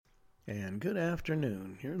And good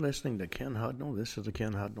afternoon. You're listening to Ken Hudnall. This is the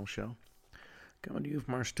Ken Hudnall Show. Coming to you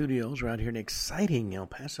from our studios right here in exciting El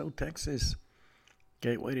Paso, Texas.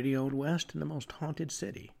 Gateway to the Old West and the most haunted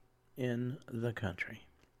city in the country.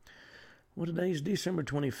 Well, today's December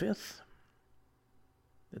 25th,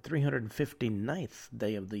 the 359th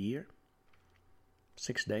day of the year.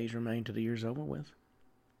 6 days remain till the year's over with.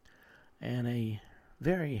 And a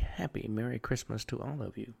very happy Merry Christmas to all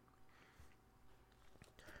of you.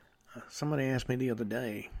 Somebody asked me the other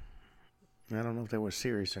day, I don't know if they were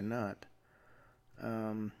serious or not,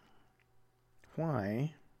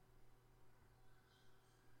 why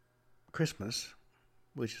Christmas,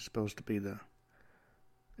 which is supposed to be the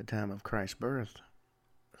time of Christ's birth,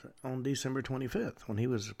 on December 25th, when he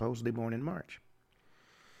was supposedly born in March.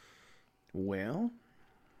 Well,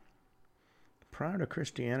 prior to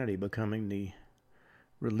Christianity becoming the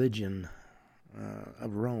religion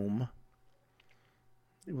of Rome,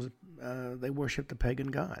 it was they worshipped the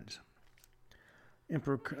pagan gods.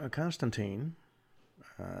 Emperor Constantine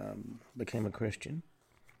became a Christian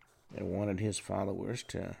and wanted his followers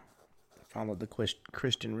to follow the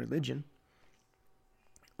Christian religion.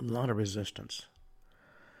 A lot of resistance.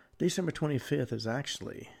 December 25th is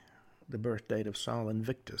actually the birth date of Sol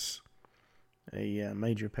Invictus, a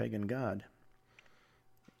major pagan god.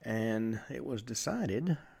 And it was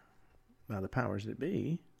decided by the powers that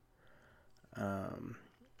be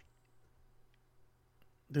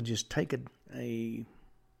to just take a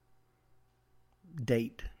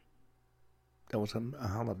date that was a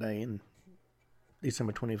holiday, and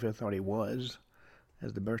December 25th already was,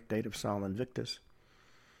 as the birth date of Sol Invictus.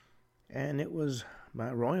 And it was, by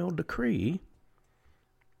royal decree,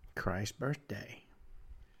 Christ's birthday,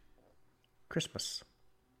 Christmas.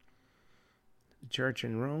 The church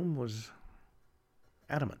in Rome was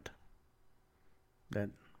adamant that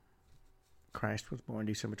Christ was born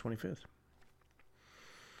December 25th.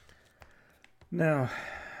 Now,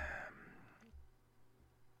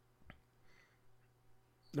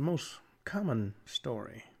 the most common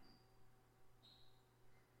story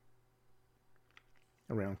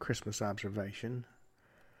around Christmas observation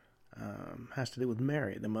has to do with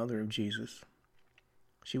Mary, the mother of Jesus.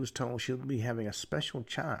 She was told she'll be having a special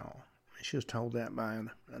child. She was told that by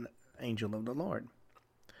an angel of the Lord.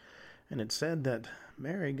 And it said that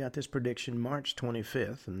Mary got this prediction March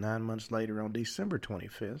 25th, and 9 months later on December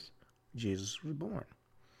 25th, Jesus was born.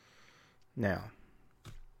 Now,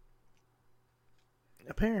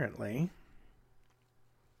 apparently,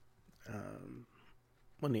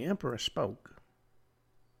 when the emperor spoke,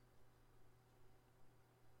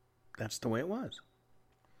 that's the way it was.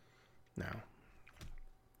 Now,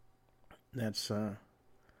 that's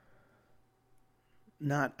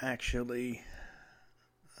not actually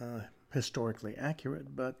historically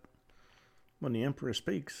accurate, but when the emperor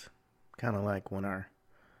speaks, kind of like when our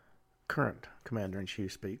current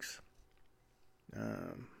commander-in-chief speaks,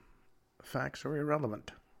 facts are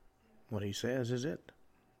irrelevant. What he says is it.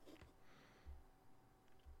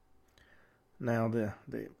 Now, the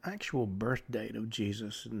actual birth date of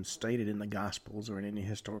Jesus isn't stated in the Gospels or in any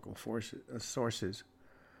historical sources,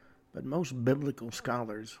 but most biblical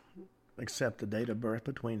scholars accept the date of birth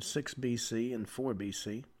between 6 BC and 4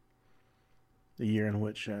 BC, the year in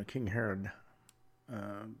which King Herod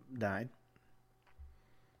died.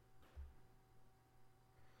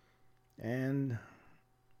 And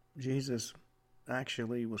Jesus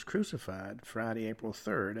actually was crucified Friday, April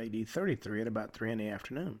 3rd, AD 33, at about 3 in the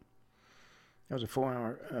afternoon. That was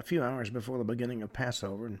a few hours before the beginning of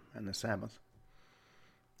Passover and the Sabbath.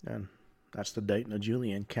 And that's the date in the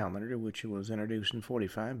Julian calendar, which was introduced in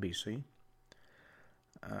 45 BC.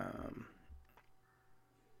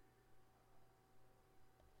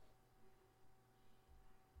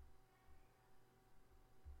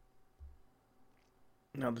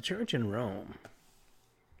 Now, the church in Rome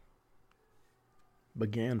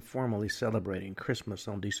began formally celebrating Christmas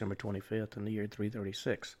on December 25th in the year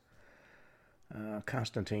 336.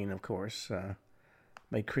 Constantine, of course,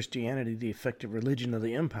 made Christianity the effective religion of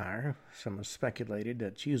the empire. Some have speculated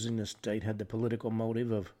that choosing this date had the political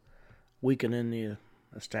motive of weakening the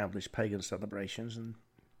established pagan celebrations, and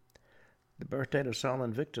the birth date of Sol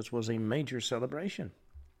Invictus was a major celebration.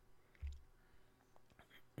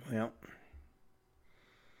 Well,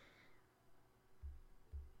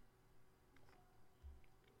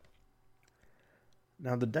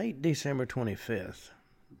 now the date December 25th,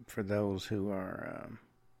 for those who are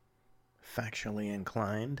factually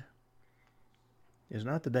inclined, is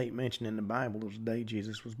not the date mentioned in the Bible as the day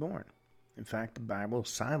Jesus was born. In fact, the Bible is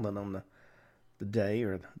silent on the day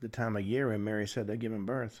or the time of year when Mary said they'd given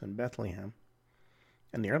birth in Bethlehem.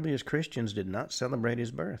 And the earliest Christians did not celebrate his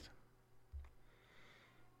birth.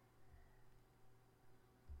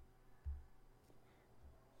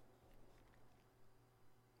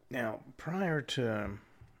 Now, prior to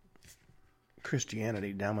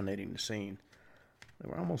Christianity dominating the scene,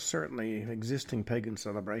 there were almost certainly existing pagan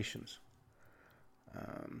celebrations.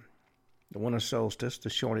 The winter solstice, the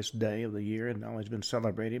shortest day of the year, had always been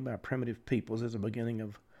celebrated by primitive peoples as a beginning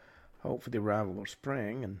of hope for the arrival of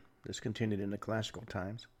spring, and this continued into classical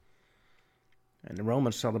times. And the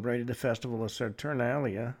Romans celebrated the festival of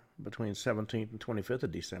Saturnalia between 17th and 25th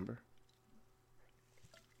of December.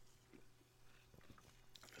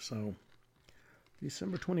 So,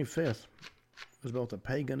 December 25th was both a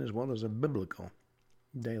pagan as well as a biblical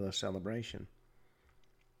day of celebration.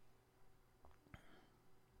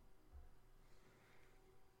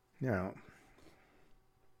 Now,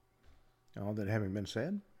 all that having been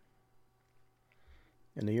said,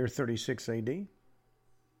 in the year 36 AD,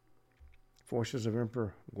 forces of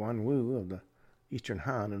Emperor Guanwu of the Eastern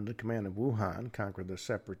Han under the command of Wu Han conquered the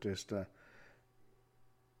separatist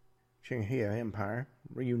Qinghai Empire,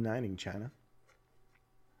 reuniting China.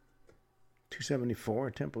 274,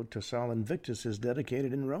 a temple to Sol Invictus is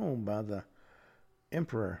dedicated in Rome by the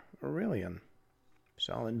Emperor Aurelian.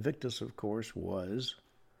 Sol Invictus, of course, was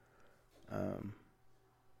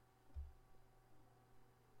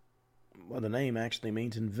the name actually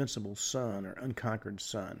means invincible sun or unconquered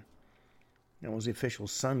sun. It was the official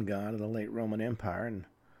sun god of the late Roman Empire and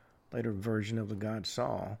later version of the god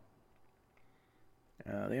Sol.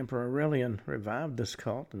 The Emperor Aurelian revived this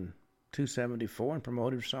cult in 274 and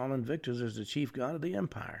promoted Sol Invictus as the chief god of the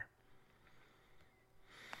empire.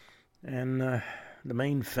 And the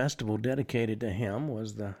main festival dedicated to him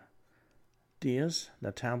was the Dies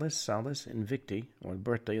Natalis Solis Invicti, or the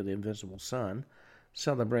birthday of the invincible sun,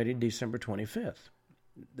 celebrated December 25th,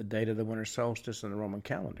 the date of the winter solstice in the Roman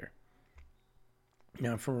calendar.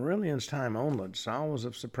 Now, from Aurelian's time onward, Sol was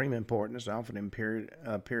of supreme importance, often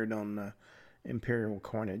appeared on imperial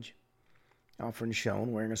coinage, often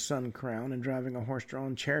shown wearing a sun crown and driving a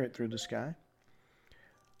horse-drawn chariot through the sky.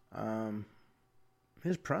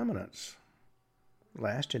 His prominence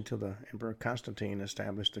lasted until the Emperor Constantine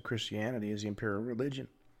established the Christianity as the imperial religion.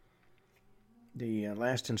 The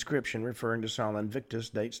last inscription referring to Sol Invictus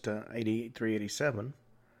dates to 387,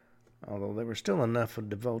 although there were still enough of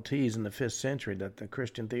devotees in the 5th century that the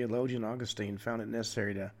Christian theologian Augustine found it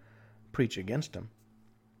necessary to preach against him.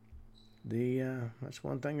 That's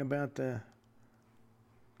one thing about the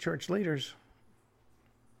church leaders.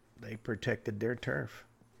 They protected their turf.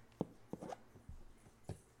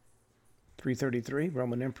 333,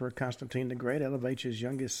 Roman Emperor Constantine the Great elevates his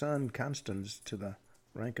youngest son, Constans, to the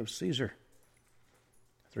rank of Caesar.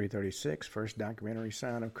 336, first documentary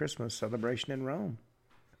sign of Christmas celebration in Rome.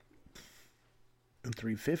 In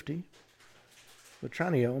 350,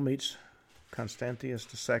 Vetranio meets Constantius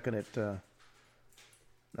II at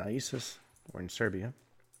Naissus, or in Serbia,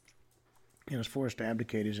 and is forced to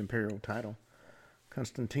abdicate his imperial title.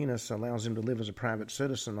 Constantinus allows him to live as a private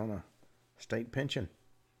citizen on a state pension.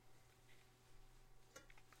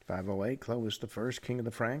 508, Clovis I, king of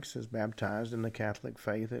the Franks, is baptized in the Catholic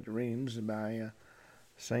faith at Reims by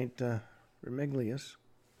Saint Remigius.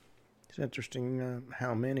 It's interesting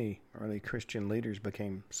how many early Christian leaders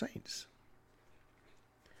became saints.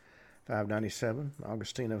 597,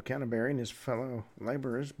 Augustine of Canterbury and his fellow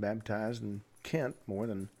laborers baptized in Kent more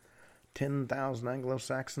than 10,000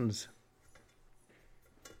 Anglo-Saxons.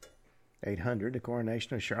 800, the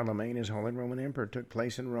coronation of Charlemagne as Holy Roman Emperor took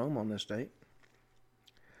place in Rome on this date.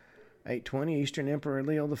 820, Eastern Emperor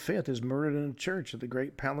Leo V is murdered in a church at the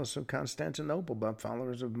great palace of Constantinople by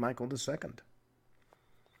followers of Michael II.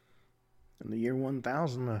 In the year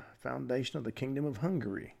 1000, the foundation of the Kingdom of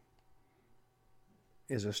Hungary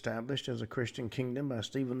is established as a Christian kingdom by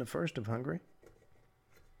Stephen I of Hungary.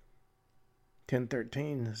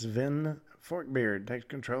 1013, Sven Forkbeard takes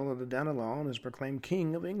control of the Danelaw and is proclaimed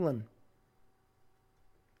King of England.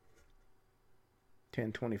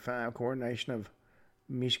 1025, coronation of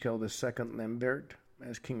Mieszko II Lambert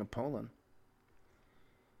as King of Poland.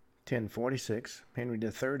 1046, Henry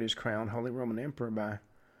III is crowned Holy Roman Emperor by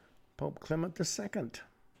Pope Clement II.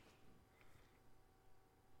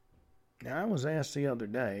 Now, I was asked the other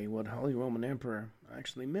day what Holy Roman Emperor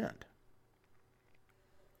actually meant.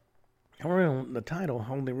 The title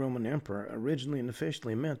Holy Roman Emperor originally and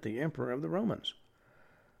officially meant the Emperor of the Romans.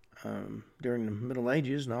 During the Middle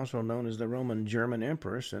Ages, and also known as the Roman German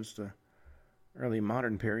Emperor since the early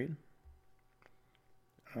modern period.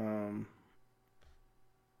 In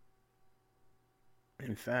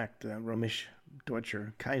fact, Römisch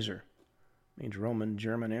Deutscher Kaiser means Roman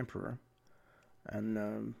German Emperor.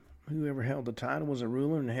 And whoever held the title was a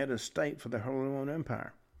ruler and head of state for the Holy Roman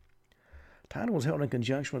Empire. The title was held in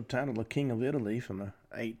conjunction with the title of King of Italy from the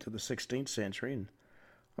 8th to the 16th century and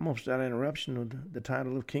almost without interruption, with the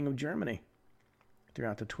title of King of Germany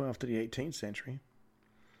throughout the 12th to the 18th century.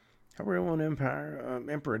 A Roman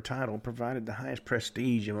emperor title provided the highest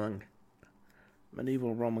prestige among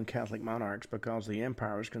medieval Roman Catholic monarchs because the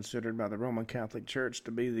empire was considered by the Roman Catholic Church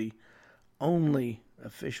to be the only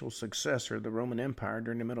official successor of the Roman Empire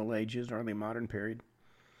during the Middle Ages, early modern period.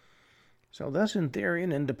 So thus, in theory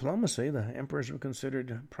and in diplomacy, the emperors were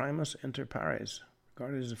considered primus inter pares,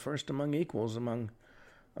 regarded as the first among equals among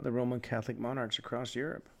the Roman Catholic monarchs across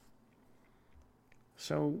Europe.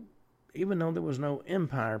 So, even though there was no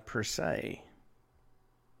empire per se,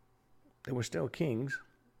 there were still kings.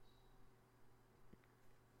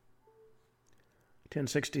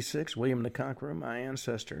 1066, William the Conqueror, my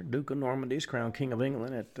ancestor, Duke of Normandy, is crowned King of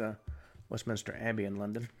England at Westminster Abbey in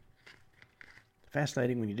London.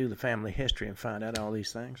 Fascinating when you do the family history and find out all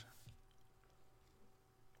these things.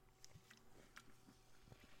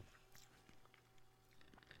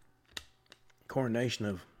 Coronation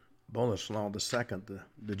of Boleslaw II,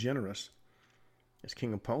 the Generous, as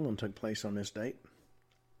King of Poland, took place on this date.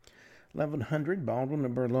 1100, Baldwin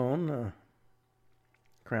of Boulogne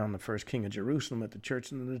crowned the first king of Jerusalem at the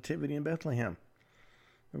Church of the Nativity in Bethlehem.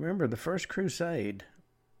 Remember, the First Crusade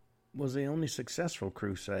was the only successful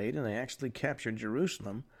crusade, and they actually captured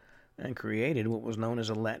Jerusalem and created what was known as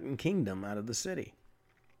a Latin kingdom out of the city.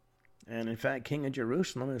 And in fact, King of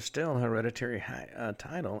Jerusalem is still a hereditary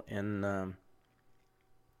title in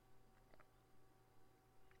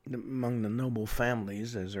among the noble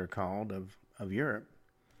families, as they're called, of Europe.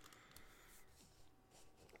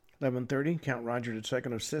 1130, Count Roger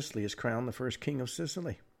II of Sicily is crowned the first king of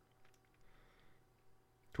Sicily.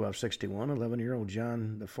 1261, 11-year-old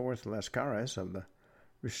John IV Lascaris of the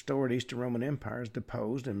restored Eastern Roman Empire is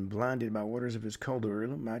deposed and blinded by orders of his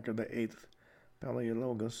co-ruler, Michael VIII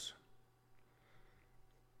Palaiologos.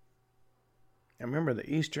 And remember, the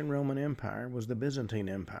Eastern Roman Empire was the Byzantine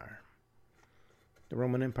Empire. The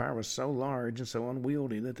Roman Empire was so large and so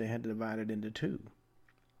unwieldy that they had to divide it into two.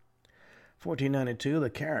 1492, the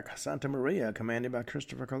Carrack Santa Maria, commanded by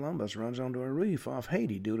Christopher Columbus, runs onto a reef off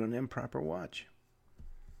Haiti due to an improper watch.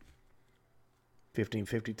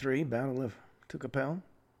 1553, Battle of Tucapel.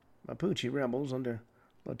 Mapuche rebels under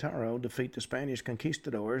Lautaro defeat the Spanish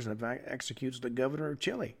conquistadors and executes the governor of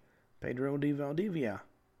Chile, Pedro de Valdivia.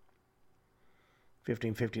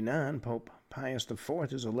 1559, Pope Pius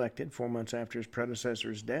IV is elected 4 months after his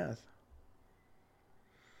predecessor's death.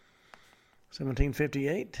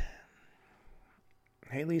 1758,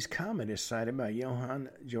 Halley's Comet is sighted by Johann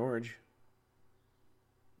Georg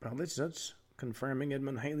Pallitzsch, confirming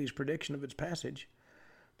Edmund Halley's prediction of its passage.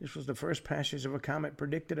 This was the first passage of a comet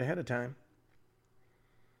predicted ahead of time.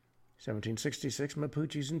 1766,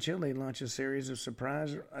 Mapuches in Chile launch a series of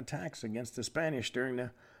surprise attacks against the Spanish during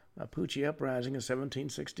the Mapuche Uprising of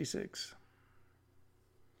 1766.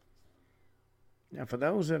 Now, for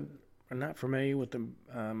those that are not familiar with the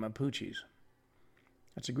Mapuches,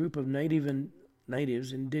 that's a group of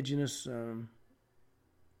natives, indigenous to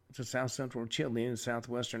south central Chile and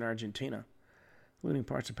southwestern Argentina, including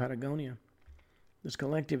parts of Patagonia. This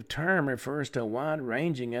collective term refers to a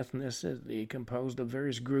wide-ranging ethnicity composed of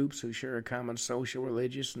various groups who share a common social,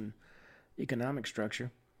 religious, and economic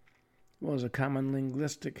structure, as well as a common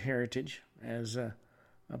linguistic heritage as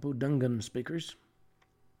Mapudungun speakers.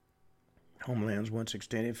 Homelands once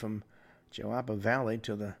extended from Chihuahua Valley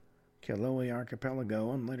to the Kilauea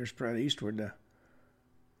Archipelago and later spread eastward to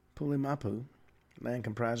Pulimapu, land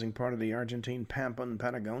comprising part of the Argentine Pampa and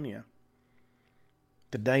Patagonia.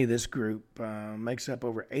 Today, this group makes up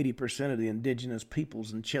over 80% of the indigenous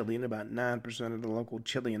peoples in Chile and about 9% of the local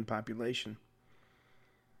Chilean population.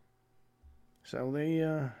 So they,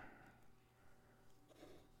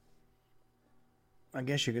 I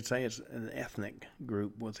guess you could say it's an ethnic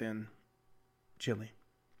group within Chile.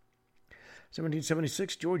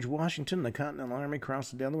 1776, George Washington, the Continental Army,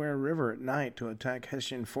 crossed the Delaware River at night to attack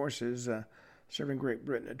Hessian forces serving Great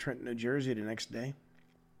Britain at Trenton, New Jersey the next day.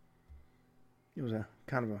 It was a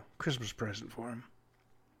kind of a Christmas present for him.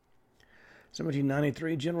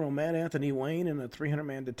 1793, General Mad Anthony Wayne and a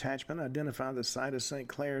 300-man detachment identified the site of St.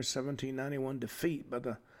 Clair's 1791 defeat by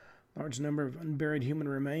the large number of unburied human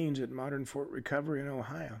remains at modern Fort Recovery in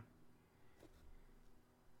Ohio.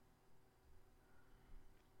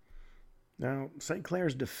 Now, St.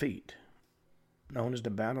 Clair's defeat, known as the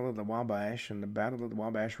Battle of the Wabash and the Battle of the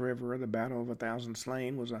Wabash River or the Battle of 1,000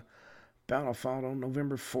 Slain, was a battle fought on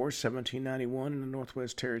November 4, 1791 in the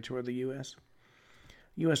Northwest Territory of the U.S.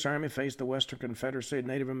 The U.S. Army faced the Western Confederacy of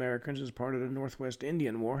Native Americans as part of the Northwest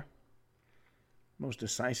Indian War, most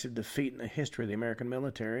decisive defeat in the history of the American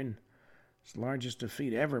military, and it's the largest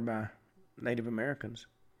defeat ever by Native Americans.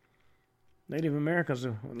 Native Americans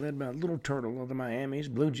were led by Little Turtle of the Miamis,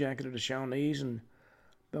 Blue Jacket of the Shawnees, and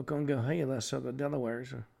Belcongahelas of the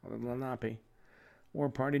Delawares, or the Lenape. War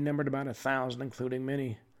party numbered about 1,000, including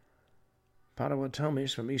many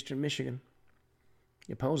Potawatomis from eastern Michigan.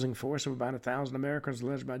 The opposing force of about 1,000 Americans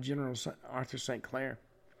led by General Arthur St. Clair.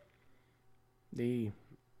 The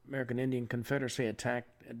American Indian Confederacy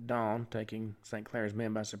attacked at dawn, taking St. Clair's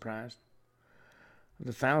men by surprise. Of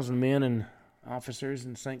the 1,000 men and officers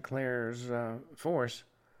in St. Clair's force,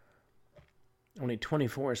 only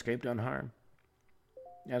 24 escaped unharmed.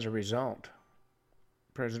 As a result,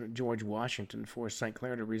 President George Washington forced St.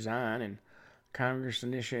 Clair to resign, and Congress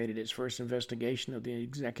initiated its first investigation of the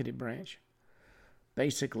executive branch.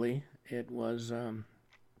 Basically, it was a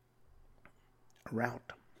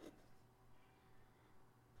rout.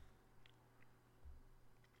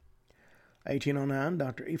 In 1809,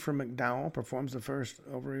 Dr. Ephraim McDowell performs the first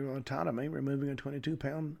ovariotomy, removing a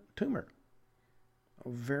 22-pound tumor.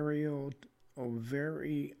 Ovariotomy.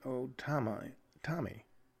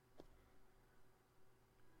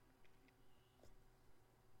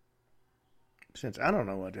 Since I don't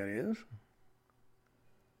know what that is,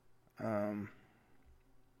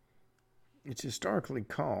 it's historically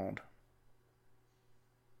called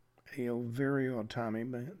a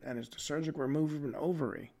ovariotomy, and it's the surgical removal of an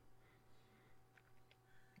ovary.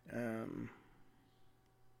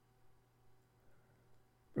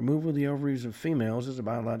 Removal of the ovaries of females is a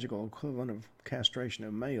biological equivalent of castration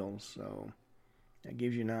of males, so that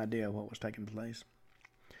gives you an idea of what was taking place.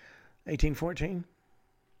 1814,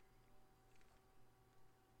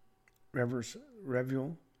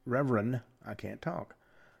 Reverend, I can't talk,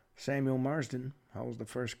 Samuel Marsden holds the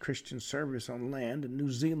first Christian service on land in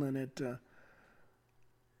New Zealand at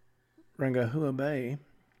Rangahua Bay.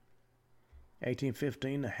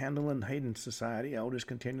 1815, the Handel and Hayden Society, oldest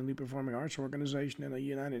continually performing arts organization in the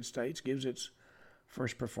United States, gives its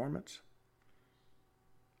first performance.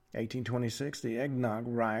 1826, the Eggnog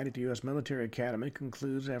Riot at the U.S. Military Academy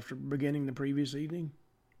concludes after beginning the previous evening.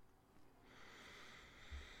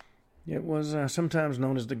 It was sometimes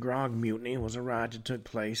known as the Grog Mutiny. It was a riot that took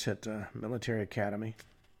place at the Military Academy,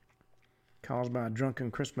 caused by a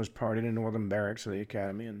drunken Christmas party in the northern barracks of the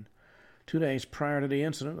Academy. And 2 days prior to the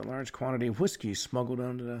incident, a large quantity of whiskey smuggled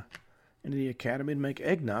into the Academy to make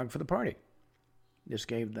eggnog for the party. This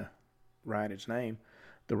gave the riot its name.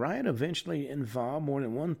 The riot eventually involved more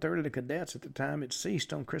than one-third of the cadets at the time it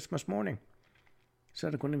ceased on Christmas morning.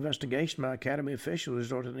 Subsequent investigation by Academy officials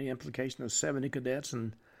resulted in the implication of 70 cadets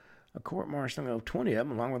and a court-martialing of 20 of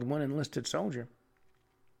them, along with one enlisted soldier.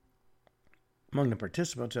 Among the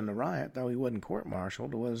participants in the riot, though he wasn't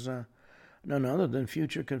court-martialed, was none other than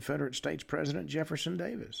future Confederate States President Jefferson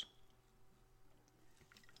Davis.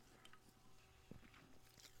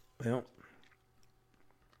 Well,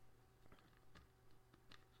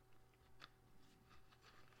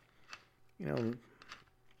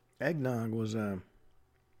 eggnog was a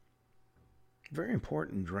very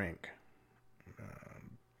important drink.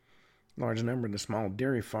 Large number of the small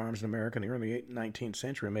dairy farms in America in the early 19th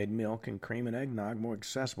century made milk and cream and eggnog more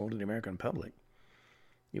accessible to the American public.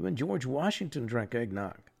 Even George Washington drank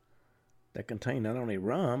eggnog that contained not only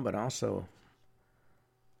rum, but also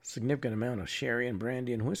a significant amount of sherry and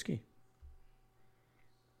brandy and whiskey.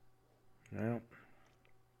 Well,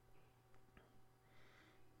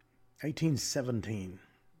 1817,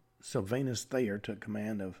 Sylvanus Thayer took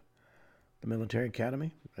command of the Military Academy.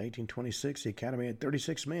 In 1826, the Academy had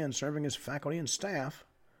 36 men serving as faculty and staff.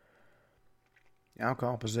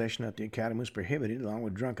 Alcohol possession at the Academy was prohibited, along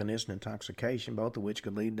with drunkenness and intoxication, both of which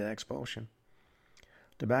could lead to expulsion.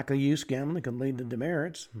 Tobacco use, gambling could lead to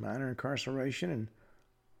demerits, minor incarceration, and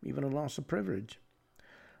even a loss of privilege.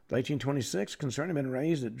 In 1826, concern had been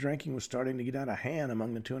raised that drinking was starting to get out of hand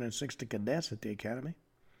among the 260 cadets at the Academy,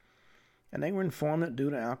 and they were informed that due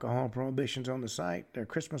to alcohol prohibitions on the site, their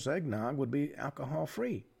Christmas eggnog would be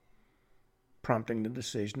alcohol-free, prompting the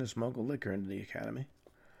decision to smuggle liquor into the Academy.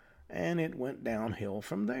 And it went downhill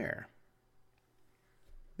from there.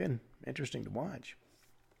 Been interesting to watch.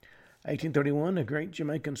 1831, the Great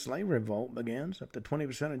Jamaican Slave Revolt begins. Up to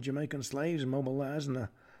 20% of Jamaican slaves mobilized in the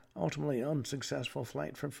ultimately unsuccessful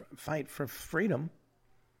fight for freedom.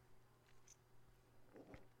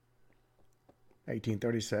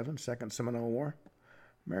 1837, Second Seminole War.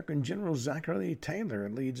 American General Zachary Taylor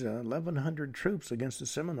leads 1,100 troops against the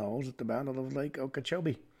Seminoles at the Battle of Lake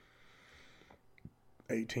Okeechobee.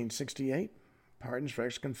 1868, pardons for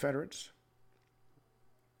ex-Confederates.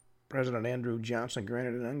 President Andrew Johnson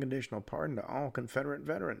granted an unconditional pardon to all Confederate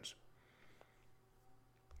veterans.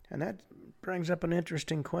 And that brings up an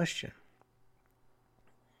interesting question.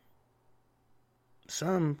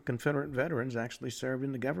 Some Confederate veterans actually served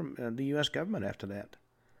in the U.S. government after that.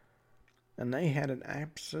 And they had an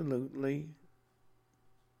absolutely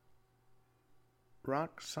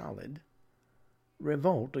rock-solid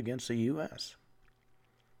revolt against the U.S.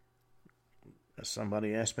 As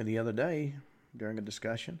somebody asked me the other day during a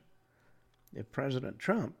discussion, if President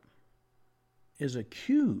Trump is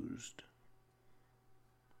accused,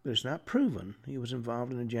 but it's not proven he was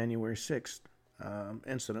involved in the January 6th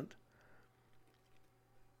incident,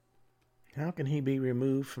 how can he be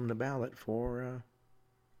removed from the ballot for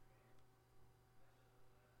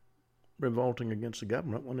revolting against the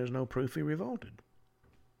government when there's no proof he revolted?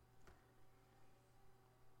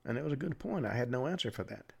 And it was a good point. I had no answer for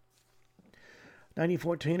that.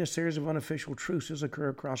 1914, a series of unofficial truces occur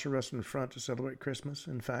across the Western Front to celebrate Christmas.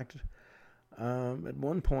 In fact, at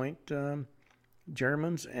one point,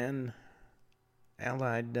 Germans and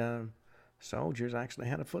Allied soldiers actually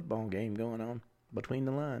had a football game going on between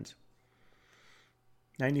the lines.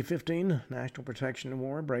 1915, National Protection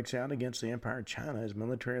War breaks out against the Empire of China as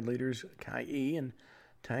military leaders Kai Yi and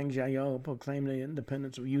Tang Jiao proclaimed the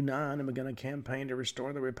independence of Yunnan and began a campaign to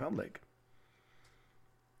restore the republic.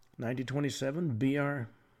 1927, B.R.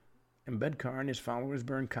 Ambedkar and his followers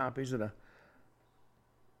burned copies of the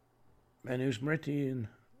Manusmriti in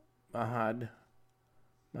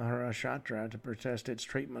Maharashtra to protest its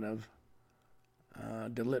treatment of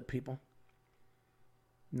Dalit people.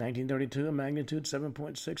 1932, a magnitude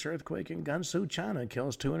 7.6 earthquake in Gansu, China,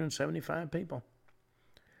 kills 275 people.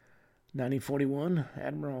 1941,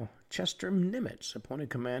 Admiral Chester Nimitz, appointed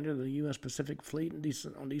commander of the U.S. Pacific Fleet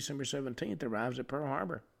on December 17th, arrives at Pearl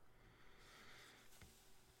Harbor.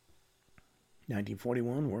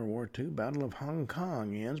 1941, World War II, Battle of Hong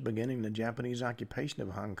Kong ends, beginning the Japanese occupation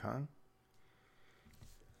of Hong Kong.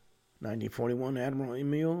 1941, Admiral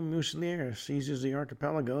Emile Muselier seizes the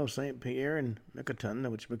archipelago of Saint Pierre and Miquelon,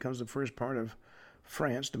 which becomes the first part of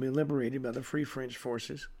France to be liberated by the Free French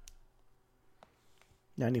forces.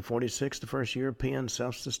 1946, the first European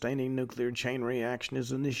self-sustaining nuclear chain reaction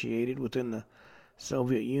is initiated within the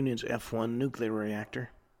Soviet Union's F-1 nuclear reactor.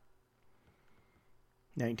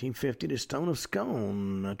 1950, the Stone of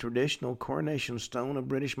Scone, a traditional coronation stone of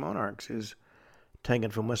British monarchs, is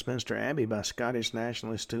taken from Westminster Abbey by Scottish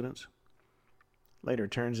nationalist students. Later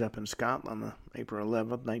turns up in Scotland on April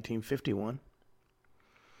 11th, 1951.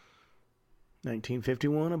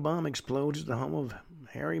 1951, a bomb explodes at the home of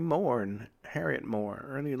Harry Moore and Harriet Moore,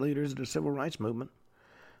 early leaders of the Civil Rights Movement.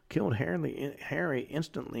 Killed Harry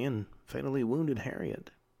instantly and fatally wounded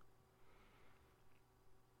Harriet.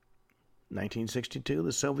 1962,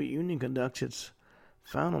 the Soviet Union conducts its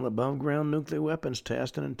final above-ground nuclear weapons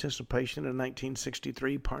test in anticipation of the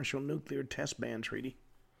 1963 Partial Nuclear Test Ban Treaty.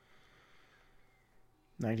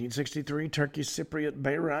 1963, Turkish Cypriot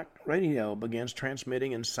Bayrak radio begins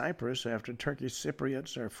transmitting in Cyprus after Turkish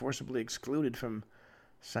Cypriots are forcibly excluded from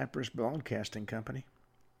Cyprus Broadcasting Company.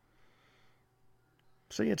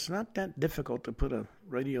 See, it's not that difficult to put a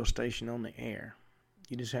radio station on the air.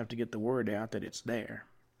 You just have to get the word out that it's there.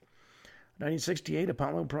 1968,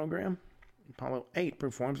 Apollo program. Apollo 8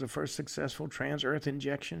 performs the first successful trans-Earth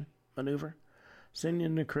injection maneuver,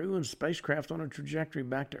 sending the crew and spacecraft on a trajectory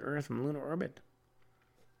back to Earth from lunar orbit.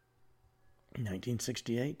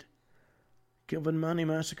 1968, Kilvanmani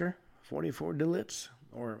Massacre. 44 Dalits,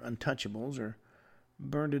 or untouchables, are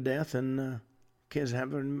burned to death in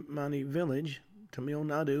Kilvanmani village, Tamil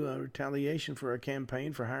Nadu, a retaliation for a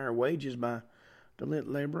campaign for higher wages by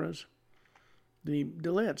Dalit laborers. The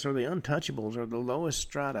Dalits, or the untouchables, are the lowest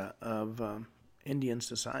strata of Indian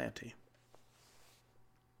society.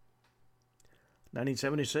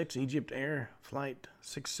 1976, Egypt Air Flight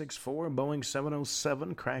 664, Boeing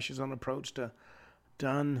 707, crashes on approach to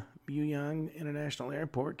Dan Buyang International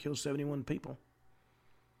Airport, kills 71 people.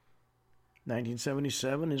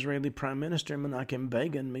 1977, Israeli Prime Minister Menachem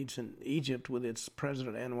Begin meets in Egypt with its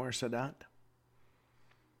President Anwar Sadat.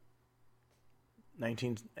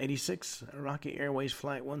 1986, Iraqi Airways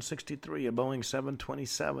Flight 163, a Boeing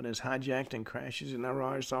 727, is hijacked and crashes in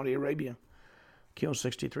Arar, Saudi Arabia, kills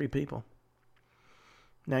 63 people.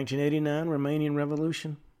 1989, Romanian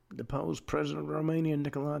Revolution. Deposed President of Romania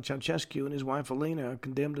Nicolae Ceausescu and his wife Elena are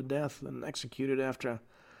condemned to death and executed after a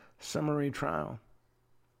summary trial.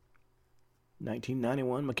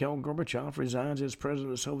 1991, Mikhail Gorbachev resigns as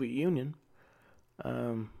president of the Soviet Union.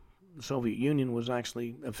 The Soviet Union was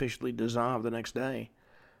actually officially dissolved the next day.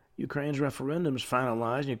 Ukraine's referendum is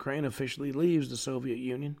finalized and Ukraine officially leaves the Soviet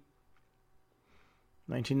Union.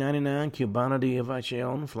 1999, Cubana de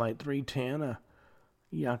Aviacion Flight 310, a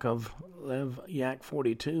Yakovlev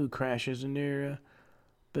Yak-42 crashes near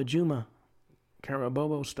Bajuma,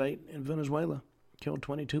 Carabobo State in Venezuela, killed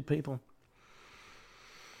 22 people.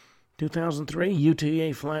 2003,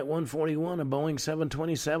 UTA Flight 141, a Boeing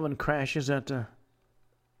 727, crashes at the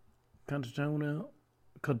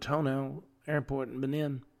Cotonou Airport in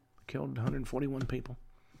Benin, killed 141 people.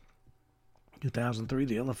 2003,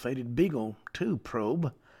 the ill-fated Beagle 2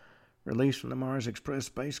 probe, released from the Mars Express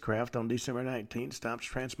spacecraft on December 19th, stops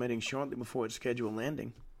transmitting shortly before its scheduled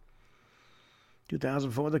landing.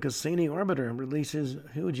 2004, the Cassini orbiter releases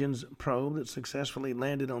Huygens probe that successfully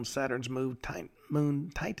landed on Saturn's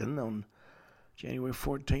moon Titan on January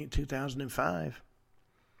 14, 2005.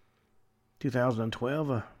 2012,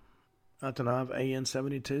 a Antonov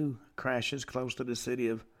AN-72 crashes close to the city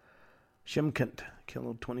of Shymkent,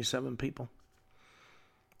 killed 27 people.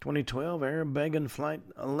 2012, Air Began Flight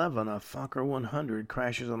 11, a Fokker 100,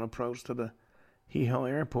 crashes on approach to the Heho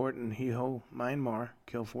Airport in Heho, Myanmar,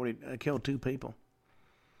 killed 2 people.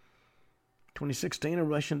 2016, a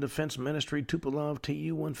Russian Defense Ministry Tupolev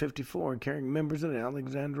Tu-154 carrying members of the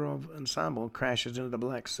Alexandrov Ensemble crashes into the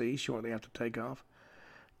Black Sea shortly after takeoff,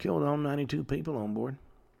 killed all 92 people on board.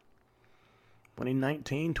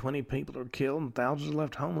 2019, 20 people are killed and thousands are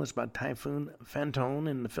left homeless by Typhoon Phantom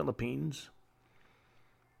in the Philippines.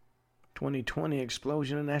 2020,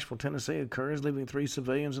 explosion in Nashville, Tennessee occurs, leaving 3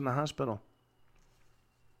 civilians in the hospital.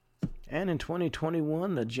 And in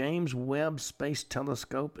 2021, the James Webb Space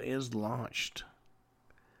Telescope is launched.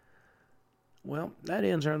 Well, that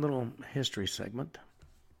ends our little history segment.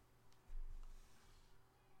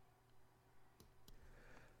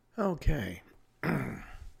 Okay.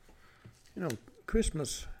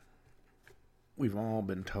 Christmas, we've all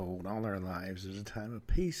been told all our lives, is a time of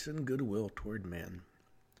peace and goodwill toward men.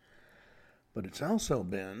 But it's also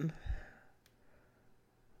been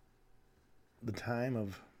the time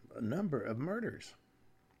of a number of murders.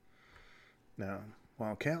 Now,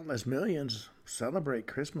 while countless millions celebrate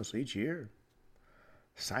Christmas each year,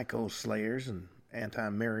 psycho slayers and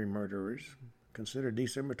anti-Mary murderers consider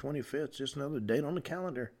December 25th just another date on the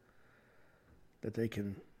calendar that they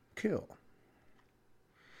can kill.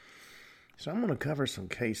 So I'm going to cover some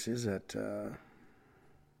cases that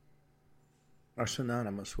are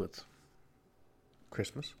synonymous with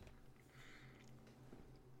Christmas.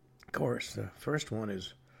 Of course, the first one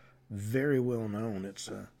is very well known. It's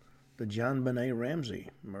the John Benet Ramsey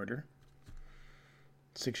murder.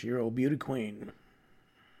 6-year-old beauty queen.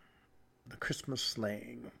 The Christmas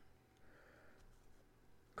slaying.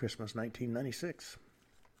 Christmas 1996.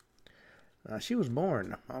 She was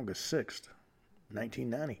born August 6th,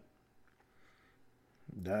 1990.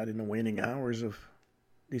 Died in the waning hours of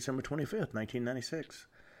December 25th, 1996.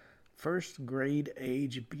 First grade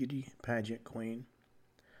age beauty pageant queen.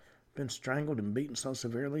 Been strangled and beaten so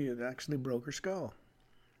severely it actually broke her skull.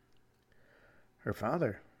 Her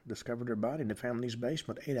father discovered her body in the family's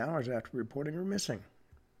basement 8 hours after reporting her missing.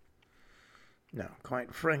 Now,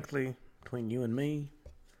 quite frankly, between you and me,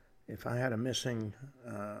 if I had a missing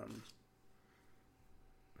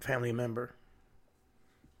family member,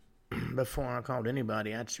 before I called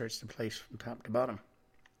anybody, I'd search the place from top to bottom.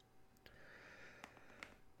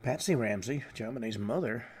 Patsy Ramsey, John Benet's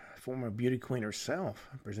mother, former beauty queen herself,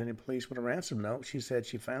 presented police with a ransom note she said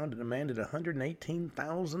she found and demanded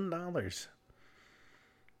 $118,000.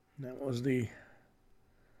 That was the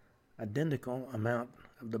identical amount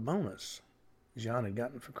of the bonus John had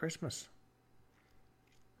gotten for Christmas.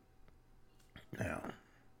 Now,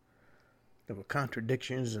 there were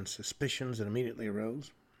contradictions and suspicions that immediately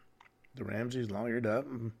arose. The Ramseys lawyered up.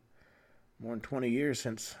 More than 20 years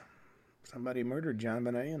since somebody murdered John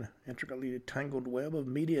Benet in an intricately tangled web of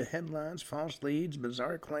media headlines, false leads,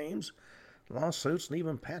 bizarre claims, lawsuits, and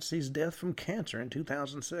even Patsy's death from cancer in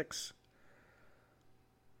 2006.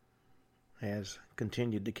 Has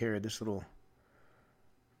continued to carry this little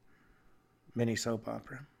mini soap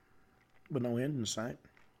opera with no end in sight.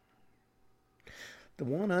 The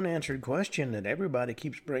one unanswered question that everybody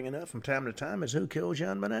keeps bringing up from time to time is who killed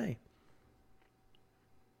John Benet?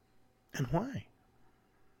 And why?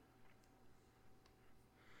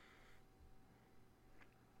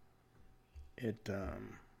 It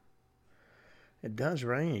does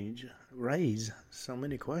raise so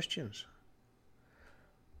many questions.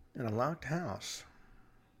 In a locked house,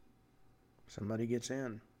 somebody gets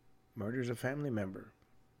in, murders a family member,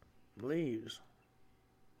 leaves.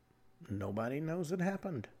 Nobody knows it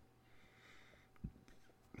happened.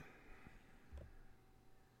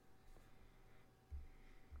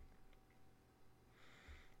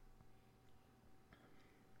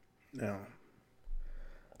 Now,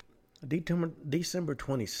 December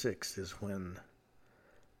 26th is when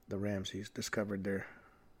the Ramseys discovered their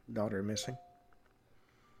daughter missing.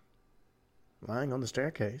 Lying on the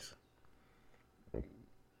staircase.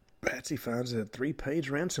 Patsy finds a 3-page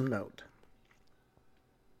ransom note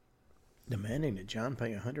demanding that John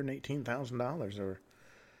pay $118,000 or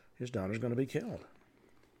his daughter's going to be killed.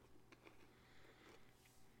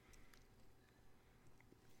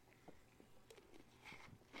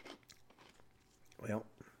 Well,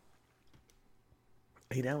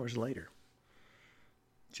 8 hours later,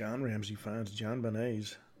 John Ramsey finds John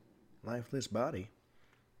Bonet's lifeless body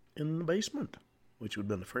in the basement, which would have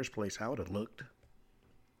been the first place I would have looked.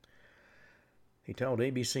 He told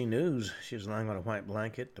ABC News she was lying on a white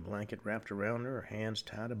blanket, the blanket wrapped around her hands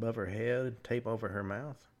tied above her head, tape over her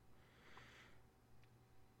mouth.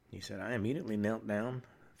 He said, I immediately knelt down,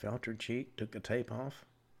 felt her cheek, took the tape off,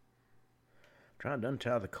 tried to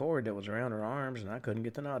untie the cord that was around her arms, and I couldn't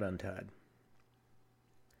get the knot untied.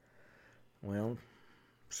 Well,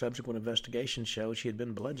 subsequent investigation showed she had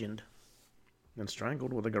been bludgeoned and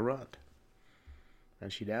strangled with a garrote,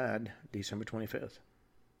 and she died December 25th.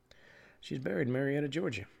 She's buried in Marietta,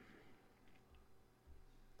 Georgia.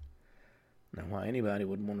 Now, why anybody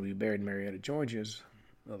would want to be buried in Marietta, Georgia is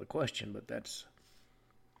another question, but that's...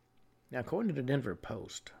 Now, according to the Denver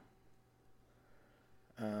Post,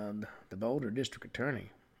 the Boulder District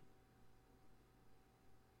Attorney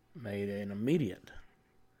made an immediate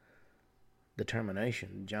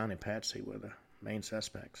determination John and Patsy were the main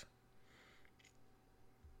suspects.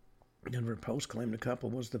 Denver Post claimed the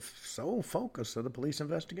couple was the sole focus of the police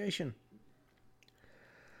investigation.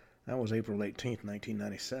 That was April 18th,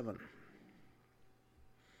 1997.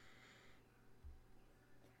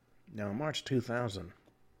 Now, in March 2000,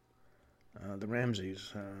 the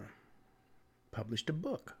Ramseys published a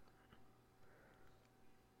book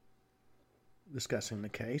discussing the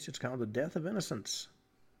case. It's called The Death of Innocence.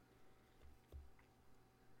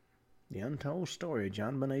 The untold story of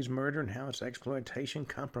John Bonet's murder and how its exploitation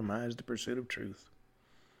compromised the pursuit of truth.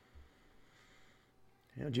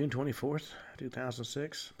 June 24th,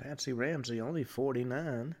 2006, Patsy Ramsey, only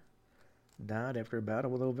 49, died after a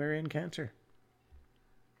battle with ovarian cancer.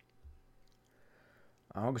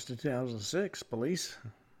 August 2006, police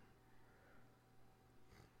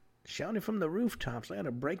shouting from the rooftops they had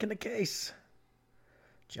a break in the case.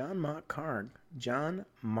 John Mark Carr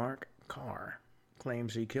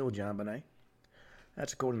claims he killed John Bonet.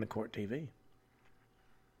 That's according to Court TV.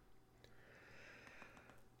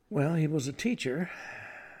 Well, he was a teacher,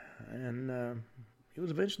 and he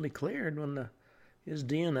was eventually cleared when his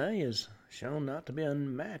DNA is shown not to be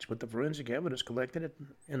unmatched with the forensic evidence collected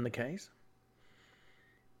in the case.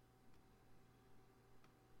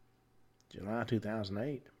 July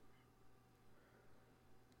 2008,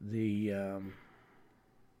 the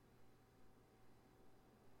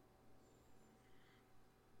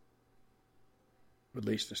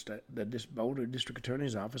Boulder District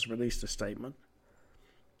Attorney's Office released a statement.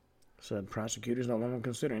 Said prosecutors no longer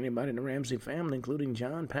consider anybody in the Ramsey family, including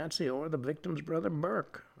John, Patsy, or the victim's brother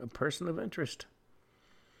Burke, a person of interest.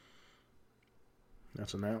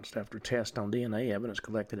 That's announced after tests on DNA evidence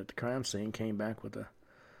collected at the crime scene came back with a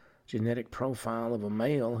genetic profile of a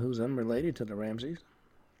male who's unrelated to the Ramseys.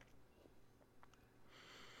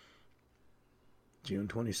 June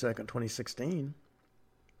 22nd, 2016,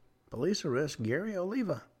 police arrest Gary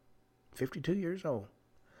Oliva, 52 years old.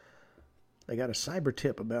 They got a cyber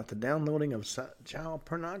tip about the downloading of child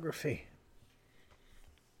pornography.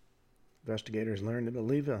 Investigators learned that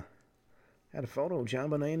Oliva had a photo of John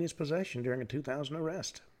Bonet in his possession during a 2000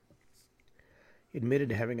 arrest. He admitted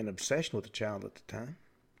to having an obsession with the child at the time.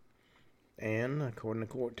 And, according to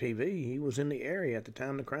Court TV, he was in the area at the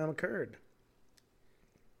time the crime occurred.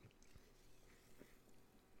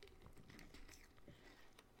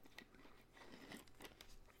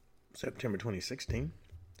 September 2016,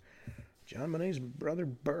 John Bonet's brother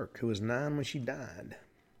Burke, who was 9 when she died,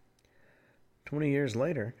 20 years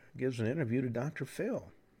later, gives an interview to Dr. Phil.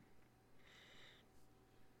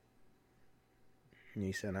 And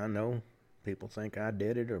he said, I know people think I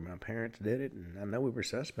did it or my parents did it, and I know we were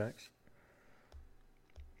suspects.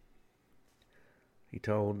 He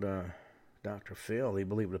told Dr. Phil he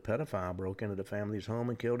believed a pedophile broke into the family's home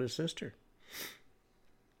and killed his sister.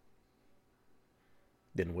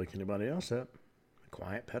 Didn't wake anybody else up. A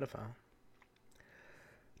quiet pedophile.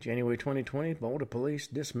 January 2020, Boulder police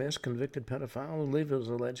dismissed convicted pedophile Oliva's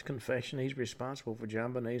alleged confession he's responsible for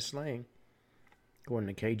John Bonet's slaying.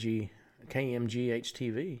 According to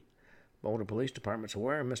KMGH-TV, Boulder Police Department's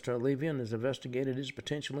aware Mr. Olivian has investigated his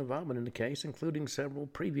potential involvement in the case, including several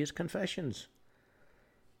previous confessions.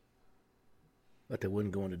 But they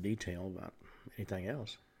wouldn't go into detail about anything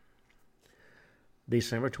else.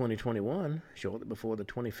 December 2021, shortly before the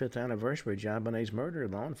 25th anniversary of John Bonet's murder,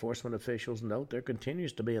 law enforcement officials note there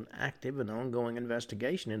continues to be an active and ongoing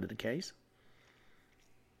investigation into the case.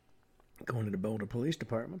 According to the Boulder Police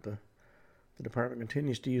Department, the department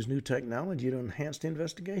continues to use new technology to enhance the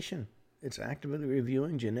investigation. It's actively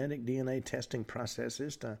reviewing genetic DNA testing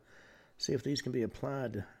processes to see if these can be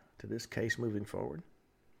applied to this case moving forward.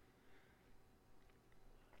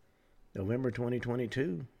 November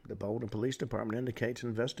 2022, the Boulder Police Department indicates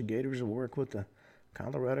investigators will work with the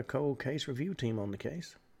Colorado Cold Case Review Team on the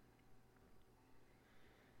case.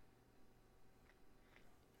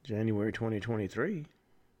 January 2023,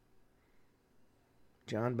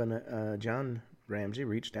 John Ramsey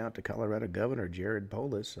reached out to Colorado Governor Jared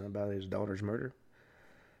Polis about his daughter's murder.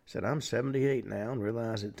 Said, "I'm 78 now and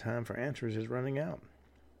realize that time for answers is running out.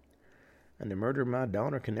 And the murder of my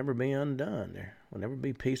daughter can never be undone. There will never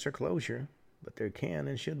be peace or closure, but there can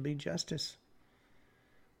and should be justice."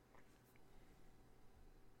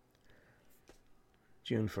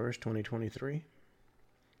 June 1st, 2023.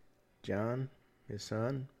 John, his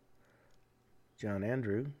son, John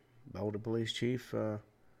Andrew, Boulder Police Chief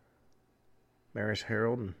Maris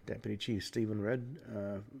Harold and Deputy Chief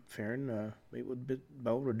Stephen Farron meet with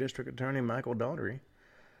Boulder District Attorney Michael Daugherty.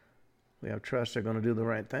 "We have trust they're going to do the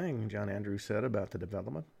right thing," John Andrews said about the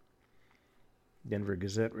development. Denver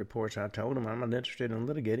Gazette reports, "I told him I'm not interested in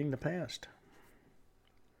litigating the past."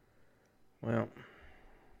 Well,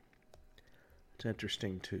 it's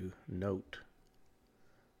interesting to note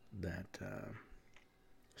that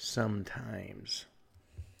sometimes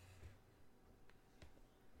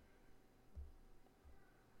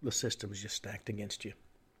the system is just stacked against you.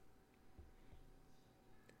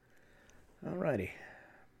 Alrighty.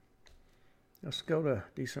 Let's go to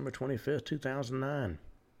December 25th, 2009.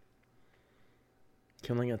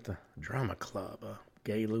 Killing at the Drama Club, a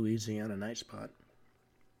gay Louisiana night spot.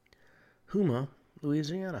 Houma,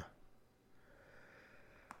 Louisiana.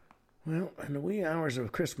 Well, in the wee hours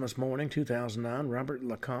of Christmas morning, 2009, Robert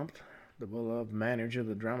Lecomte, the beloved manager of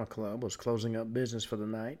the Drama Club, was closing up business for the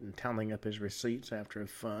night and tallying up his receipts after a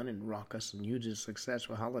fun and raucous and hugely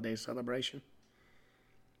successful holiday celebration.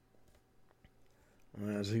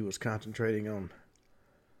 As he was concentrating on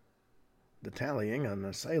the tallying, an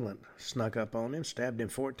assailant snuck up on him, stabbed him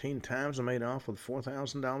 14 times, and made off with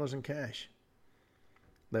 $4,000 in cash.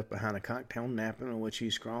 Left behind a cocktail napkin on which he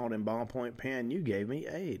scrawled in ballpoint pen, "You gave me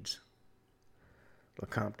AIDS."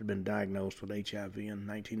 Lecomte had been diagnosed with HIV in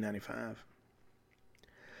 1995.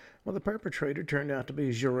 Well, the perpetrator turned out to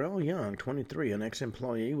be Jarrell Young, 23, an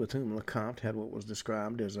ex-employee with whom Lecomte had what was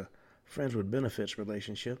described as a friends with benefits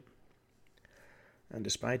relationship. And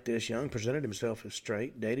despite this, Young presented himself as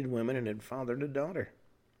straight, dated women, and had fathered a daughter.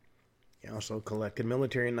 He also collected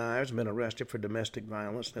military knives and been arrested for domestic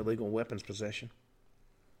violence and illegal weapons possession.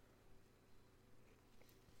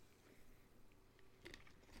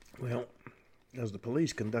 Well, as the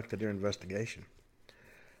police conducted their investigation,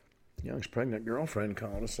 Young's pregnant girlfriend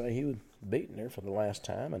called to say he had beaten her for the last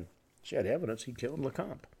time, and she had evidence he killed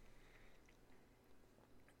Lecomte.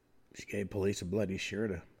 She gave police a bloody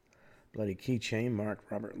shirt, a bloody keychain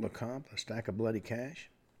marked Robert Lecomte, a stack of bloody cash.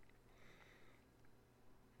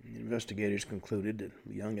 The investigators concluded that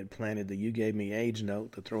Young had planted the "You gave me AIDS"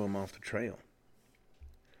 note to throw him off the trail.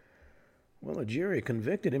 Well, a jury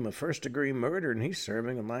convicted him of first-degree murder, and he's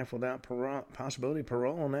serving a life without possibility of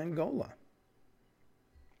parole in Angola.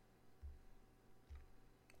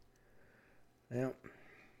 Well,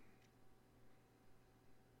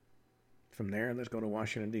 from there, let's go to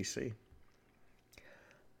Washington, D.C.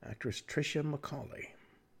 Actress Tricia McCauley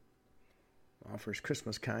offers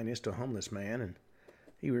Christmas kindness to a homeless man, and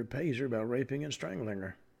he repays her by raping and strangling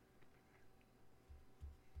her.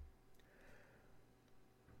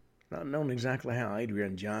 Not known exactly how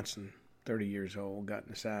Adrian Johnson, 30 years old, got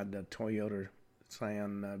inside the Toyota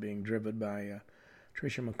Scion being driven by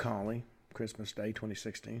Tricia McCauley, Christmas Day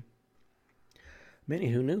 2016.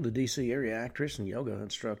 Many who knew the D.C. area actress and yoga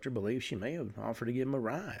instructor believe she may have offered to give him a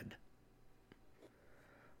ride.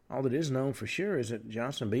 All that is known for sure is that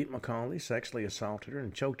Johnson beat McCauley, sexually assaulted her,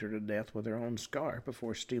 and choked her to death with her own scarf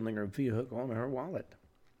before stealing her vehicle and her wallet.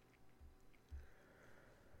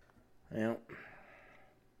 Well,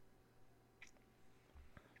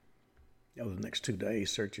 over the next 2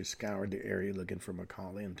 days, searchers scoured the area looking for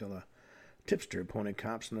McCauley until a tipster pointed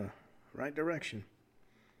cops in the right direction.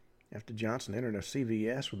 After Johnson entered a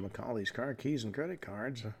CVS with McCauley's car keys and credit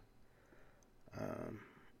cards,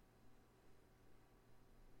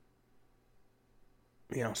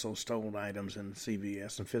 he also stole items in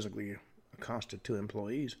CVS and physically accosted 2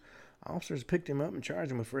 employees. Officers picked him up and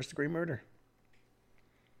charged him with first-degree murder.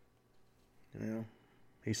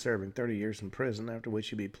 He's serving 30 years in prison, after which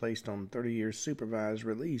he'll be placed on 30 years supervised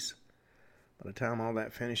release. By the time all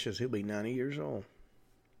that finishes, he'll be 90 years old.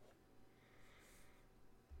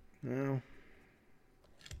 Well,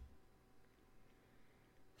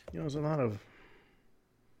 there's a lot of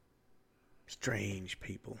strange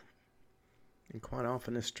people. And quite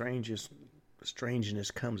often this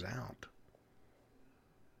strangeness comes out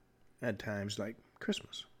at times like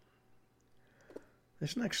Christmas.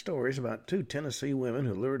 This next story is about two Tennessee women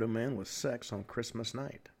who lured a man with sex on Christmas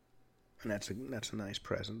night. And that's a nice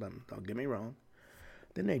present, don't get me wrong.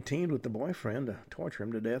 Then they teamed with the boyfriend to torture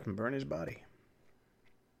him to death and burn his body.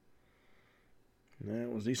 And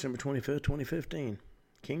it was December 25th, 2015,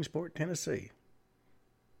 Kingsport, Tennessee.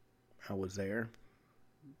 I was there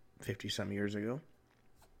 50-some years ago.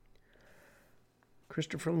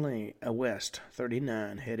 Christopher West,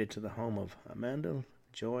 39, headed to the home of Amanda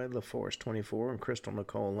Joy LaForce, 24, and Crystal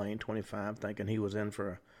Nicole Lane, 25, thinking he was in for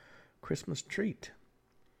a Christmas treat.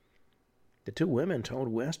 The two women told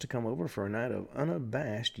West to come over for a night of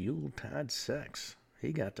unabashed Yuletide sex.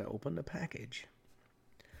 He got to open the package.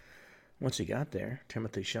 Once he got there,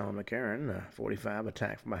 Timothy Sean McCarran, 45,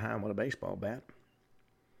 attacked from behind with a baseball bat.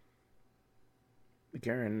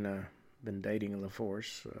 McCarran been dating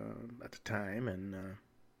LaForce at the time, and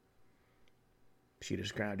she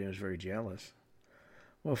described him as very jealous.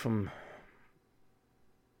 Well, from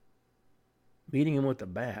beating him with the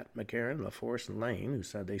bat, McCarran, LaForce, and Lane, who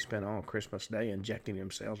said they spent all Christmas Day injecting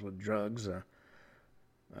themselves with drugs,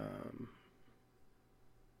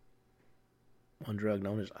 one drug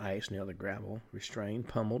known as ice and the other gravel, restrained,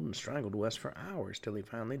 pummeled, and strangled West for hours till he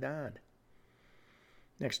finally died.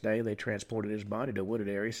 Next day, they transported his body to a wooded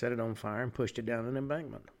area, set it on fire, and pushed it down an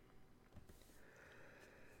embankment.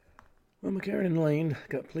 Well, McCarran and Lane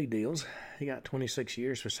got plea deals. He got 26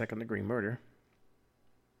 years for second-degree murder.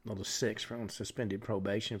 Another 6 for on suspended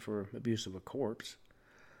probation for abuse of a corpse.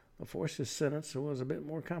 LaForce's sentence was a bit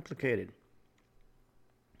more complicated.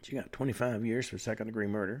 She got 25 years for second-degree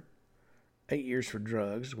murder, 8 years for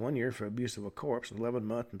drugs, 1 year for abuse of a corpse, 11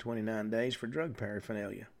 months and 29 days for drug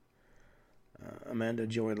paraphernalia. Amanda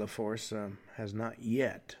Joy LaForce has not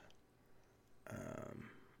yet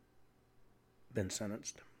been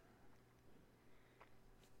sentenced.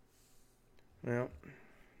 Well,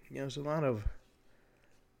 there's a lot of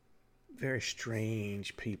very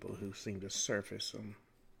strange people who seem to surface on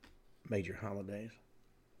major holidays.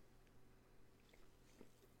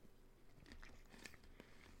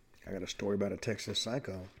 I got a story about a Texas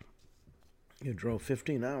psycho who drove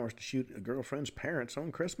 15 hours to shoot a girlfriend's parents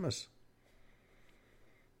on Christmas.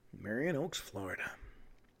 Marion Oaks, Florida.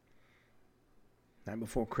 Night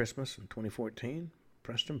before Christmas in 2014,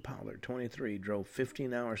 Preston Pollard, 23, drove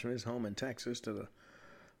 15 hours from his home in Texas to the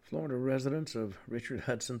Florida residence of Richard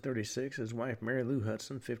Hudson, 36, his wife Mary Lou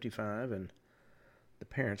Hudson, 55, and the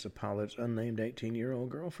parents of Pollard's unnamed 18-year-old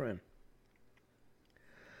girlfriend.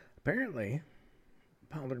 Apparently,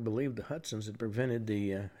 Pollard believed the Hudsons had prevented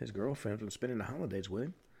his girlfriend from spending the holidays with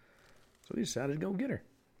him, so he decided to go get her.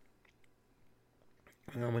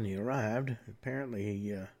 Well, when he arrived, apparently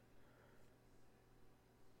he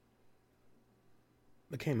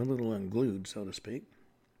became a little unglued, so to speak.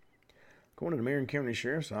 According to the Marion County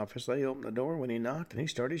Sheriff's Office, they opened the door when he knocked and he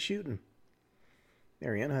started shooting.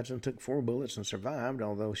 Marianne Hudson took 4 bullets and survived,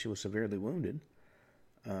 although she was severely wounded.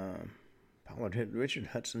 Pollard hit Richard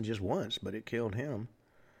Hudson just once, but it killed him.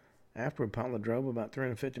 Afterward, Pollard drove about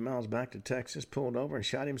 350 miles back to Texas, pulled over, and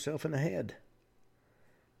shot himself in the head.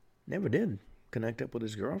 Never did connect up with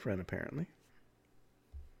his girlfriend, apparently.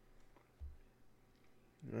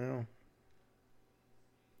 Well,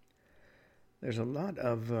 there's a lot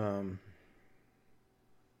of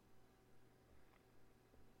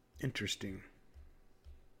interesting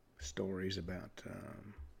stories about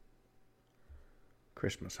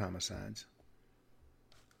Christmas homicides.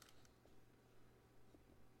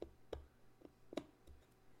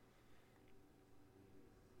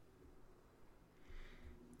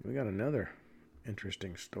 We got another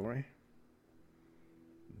interesting story.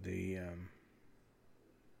 There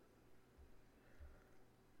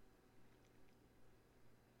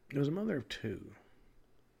was a mother of 2,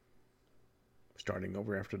 starting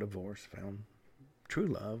over after divorce, found true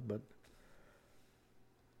love, but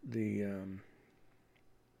the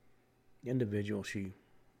individual she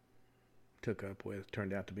took up with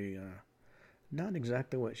turned out to be not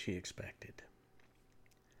exactly what she expected.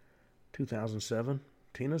 2007,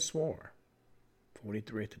 Tina Swore,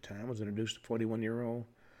 43 at the time, was introduced to 41-year-old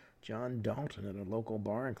John Dalton at a local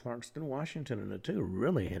bar in Clarkston, Washington, and the two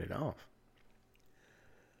really hit it off.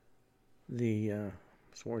 The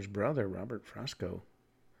Sware's brother, Robert Frasco,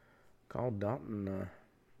 called Dalton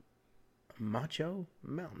macho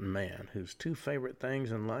mountain man whose two favorite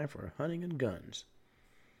things in life were hunting and guns.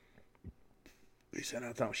 He said,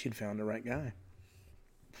 I thought she'd found the right guy.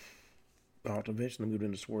 Dalton eventually moved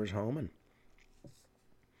into Swear's home, and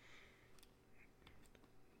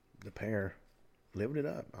the pair lived it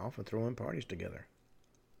up, often throwing parties together.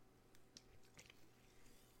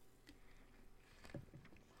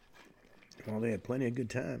 While they had plenty of good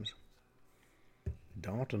times,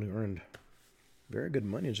 Dalton, who earned very good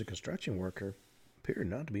money as a construction worker, appeared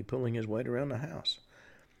not to be pulling his weight around the house.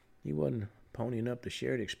 He wasn't ponying up the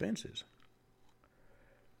shared expenses.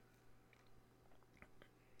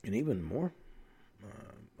 And even more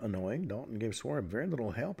annoying, Dalton gave Swear very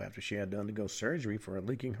little help after she had undergone surgery for a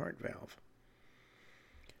leaking heart valve.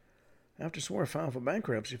 After Swear filed for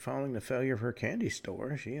bankruptcy following the failure of her candy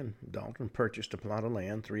store, she and Dalton purchased a plot of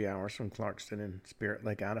land 3 hours from Clarkston in Spirit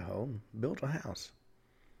Lake, Idaho, and built a house.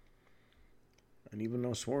 And even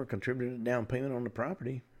though Swear contributed a down payment on the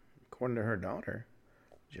property, according to her daughter,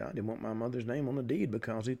 John didn't want my mother's name on the deed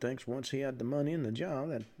because he thinks once he had the money and the job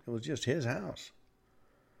that it was just his house.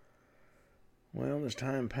 Well, as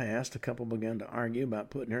time passed, the couple began to argue about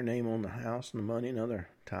putting her name on the house and the money and other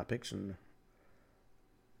topics, and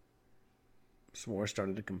Swear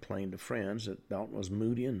started to complain to friends that Dalton was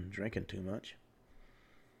moody and drinking too much.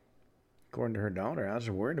 According to her daughter, I was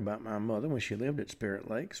worried about my mother when she lived at Spirit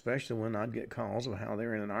Lake, especially when I'd get calls of how they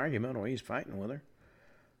were in an argument or he's fighting with her.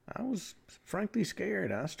 I was frankly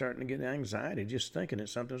scared. I was starting to get anxiety just thinking that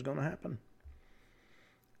something was going to happen.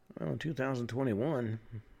 Well, in 2021,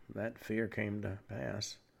 that fear came to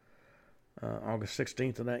pass. August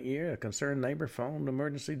 16th of that year, a concerned neighbor phoned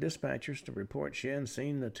emergency dispatchers to report she hadn't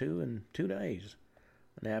seen the two in 2 days.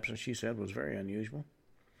 An absence, she said, was very unusual.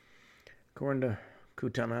 According to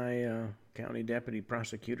Kootenai County Deputy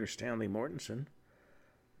Prosecutor Stanley Mortensen,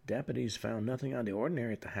 deputies found nothing out of the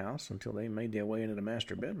ordinary at the house until they made their way into the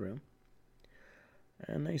master bedroom.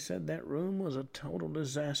 And they said that room was a total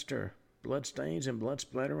disaster. Bloodstains and blood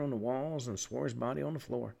splatter on the walls and Swear's body on the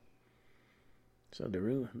floor. So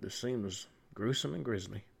the scene was gruesome and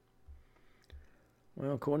grisly.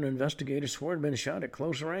 Well, according to investigators, Swear had been shot at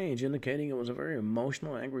close range, indicating it was a very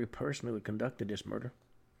emotional, angry person who had conducted this murder.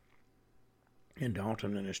 And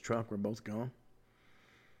Dalton and his truck were both gone.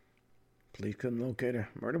 Police couldn't locate a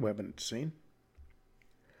murder weapon at the scene.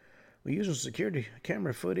 Using security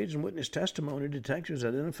camera footage and witness testimony, detectives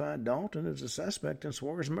identified Dalton as the suspect in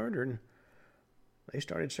Swear's murder, and they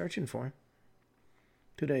started searching for him.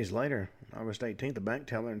 2 days later, August 18th, a bank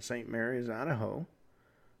teller in St. Mary's, Idaho,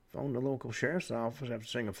 phoned the local sheriff's office after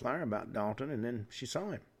seeing a flyer about Dalton, and then she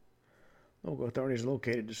saw him. Local authorities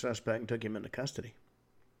located the suspect and took him into custody.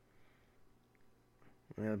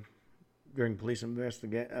 During police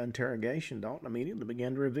interrogation, Dalton immediately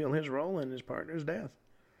began to reveal his role in his partner's death.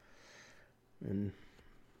 In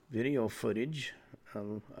video footage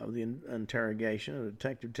of the interrogation, a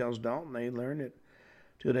detective tells Dalton they learned that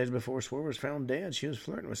 2 days before Swear was found dead, she was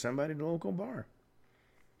flirting with somebody at the local bar.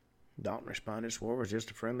 Dalton responded Swear was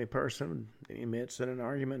just a friendly person, and he admits that an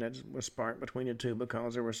argument was sparked between the two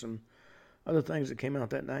because there were some other things that came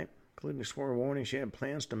out that night, including Swear warning she had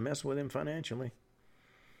plans to mess with him financially.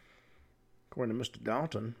 According to Mr.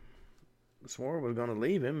 Dalton, Swear was going to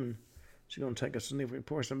leave him, and she's going to take a significant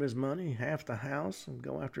portion of his money, half the house, and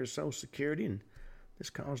go after his Social Security, and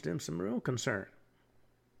this caused him some real concern.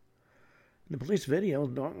 In the police video,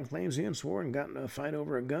 Dalton claims he and Swear got into a fight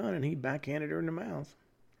over a gun, and he backhanded her in the mouth.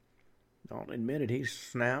 Dalton admitted he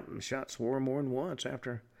snapped and shot Swear more than once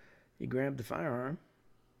after he grabbed the firearm.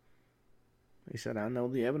 He said, I know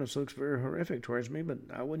the evidence looks very horrific towards me, but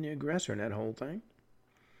I wasn't the aggressor in that whole thing.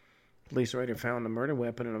 Police later found the murder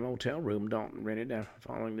weapon in a motel room Dalton rented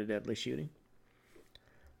following the deadly shooting.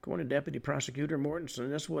 According to Deputy Prosecutor Mortensen,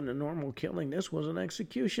 this wasn't a normal killing, this was an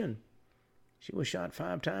execution. She was shot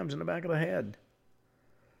 5 times in the back of the head.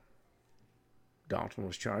 Dalton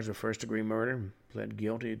was charged with first-degree murder and pled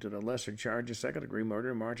guilty to the lesser charge of second-degree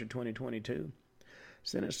murder in March of 2022.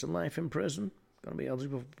 Sentenced to life in prison, going to be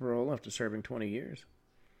eligible for parole after serving 20 years.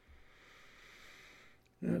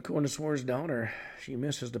 According to Swear's daughter, she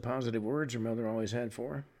misses the positive words her mother always had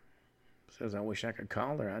for her. Says, I wish I could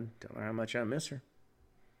call her. I'd tell her how much I miss her.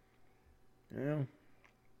 Well,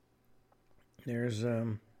 there's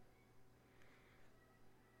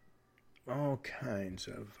all kinds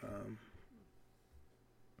of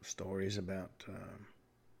stories about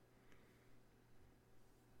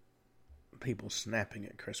people snapping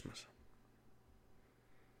at Christmas.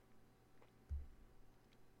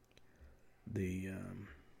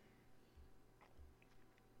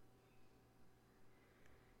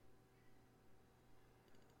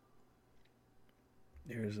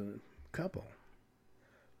 There's a couple,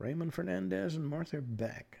 Raymond Fernandez and Martha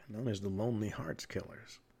Beck, known as the Lonely Hearts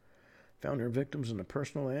Killers, found their victims in the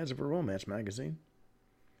personal ads of a romance magazine.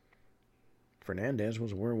 Fernandez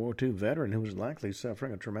was a World War II veteran who was likely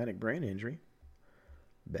suffering a traumatic brain injury.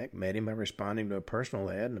 Beck met him by responding to a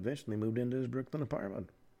personal ad and eventually moved into his Brooklyn apartment.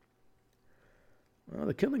 Well,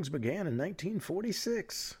 the killings began in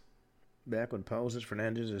 1946. Beck would pose as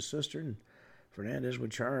Fernandez's sister, and Fernandez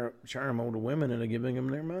would charm older women into giving them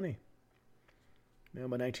their money. Now,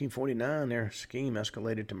 by 1949, their scheme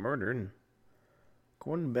escalated to murder, and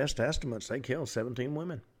according to best estimates, they killed 17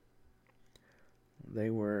 women.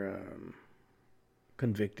 They were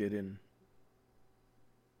convicted and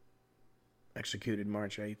executed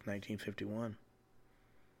March 8, 1951.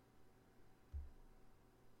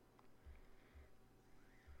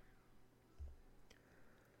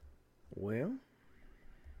 Well,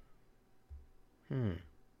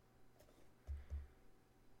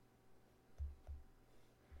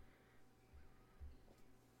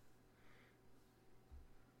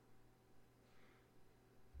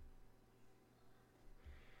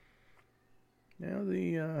 Now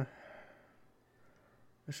there's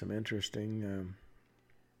some interesting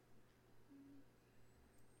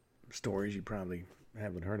stories you probably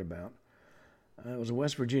haven't heard about. It was a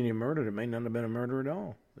West Virginia murder that may not have been a murder at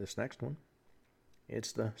all. This next one,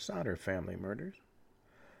 it's the Sauter family murders.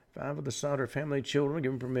 5 of the Sauter family children were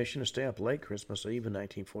given permission to stay up late Christmas Eve in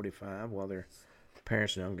 1945 while their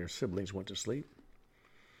parents and younger siblings went to sleep.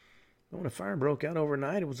 But when a fire broke out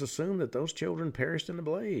overnight, it was assumed that those children perished in the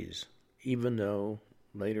blaze, even though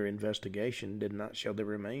later investigation did not show their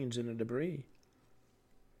remains in the debris.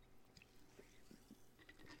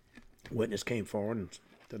 A witness came forward and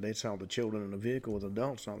said they saw the children in a vehicle with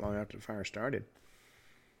adults not long after the fire started.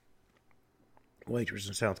 A waitress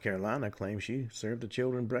in South Carolina claimed she served the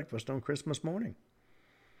children breakfast on Christmas morning.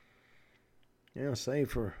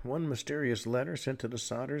 Save for one mysterious letter sent to the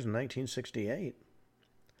Sauters in 1968.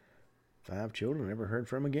 5 children never heard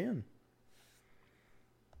from again.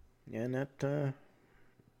 And that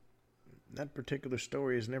particular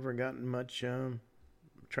story has never gotten much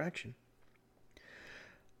traction.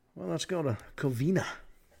 Well, let's go to Covina,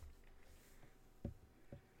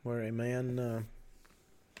 where a man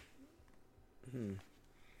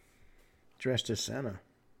dressed as Santa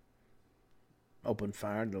opened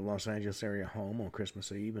fire to the Los Angeles area home on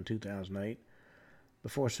Christmas Eve in 2008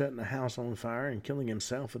 before setting the house on fire and killing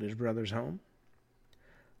himself at his brother's home.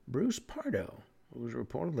 Bruce Pardo, who was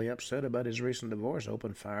reportedly upset about his recent divorce,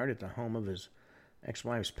 opened fire at the home of his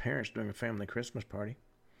ex-wife's parents during a family Christmas party.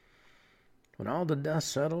 When all the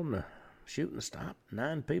dust settled and the shooting stopped,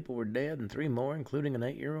 9 people were dead and 3 more, including an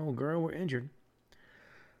 8-year-old girl, were injured.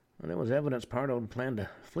 Well, there was evidence Pardo had planned to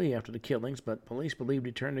flee after the killings, but police believed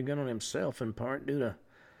he turned the gun on himself in part due to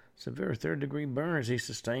severe third-degree burns he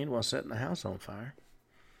sustained while setting the house on fire.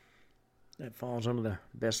 That falls under the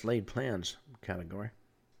best laid plans category.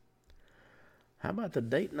 How about the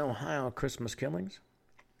Dayton, Ohio Christmas killings?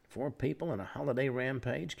 4 people in a holiday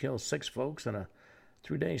rampage killed 6 folks in a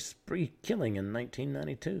 3-day spree killing in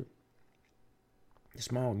 1992. A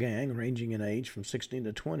small gang ranging in age from 16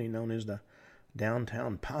 to 20, known as the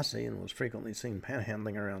Downtown Posse, and was frequently seen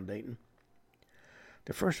panhandling around Dayton.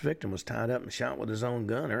 The first victim was tied up and shot with his own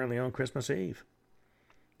gun early on Christmas Eve.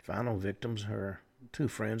 Final victims are 2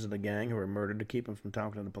 friends of the gang who were murdered to keep them from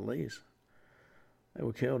talking to the police. They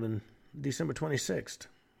were killed on December 26th,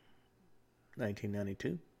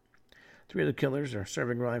 1992. 3 of the killers are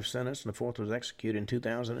serving life sentence, and the 4th was executed in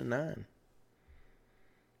 2009.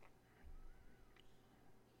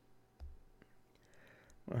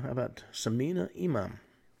 Well, how about Samina Imam,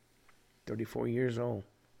 34 years old?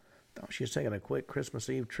 Thought she was taking a quick Christmas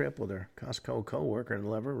Eve trip with her Costco co-worker and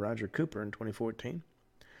lover, Roger Cooper, in 2014.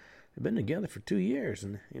 They'd been together for 2 years,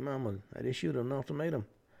 and Imam had issued an ultimatum.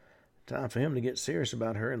 Time for him to get serious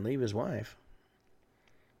about her and leave his wife.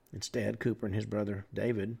 Instead, Cooper and his brother,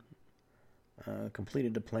 David,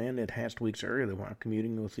 completed the plan they'd hatched weeks earlier while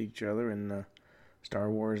commuting with each other in Star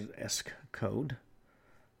Wars-esque code.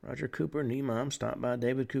 Roger Cooper and Imam stopped by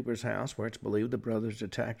David Cooper's house, where it's believed the brothers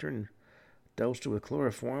attacked her and dosed her with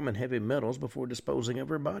chloroform and heavy metals before disposing of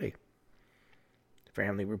her body. The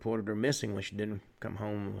family reported her missing when she didn't come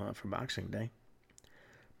home for Boxing Day.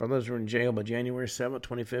 Brothers were in jail by January 7,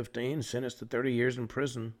 2015, sentenced to 30 years in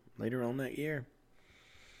prison later on that year.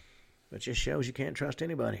 But just shows you can't trust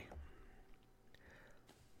anybody.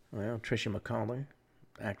 Well, Tricia McCauley,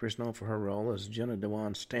 actress known for her role as Jenna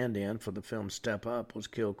Dewan's stand-in for the film Step Up, was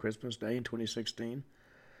killed Christmas Day in 2016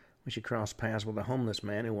 when she crossed paths with a homeless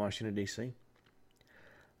man in Washington, D.C.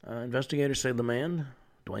 Investigators say the man,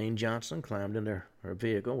 Dwayne Johnson climbed into her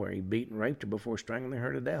vehicle where he beat and raped her before strangling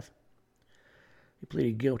her to death. He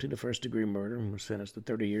pleaded guilty to first-degree murder and was sentenced to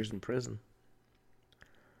 30 years in prison.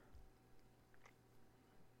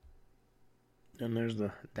 Then there's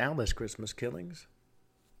the Dallas Christmas killings.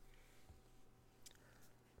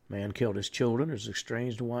 Man killed his children, his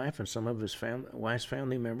estranged wife, and some of his wife's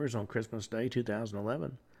family members on Christmas Day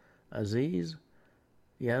 2011. Aziz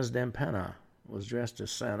Yazdempana was dressed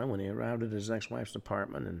as Santa when he arrived at his ex-wife's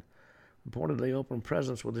apartment and reportedly opened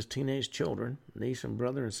presents with his teenage children, niece and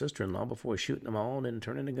brother and sister-in-law, before shooting them all and then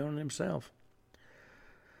turning the gun on himself.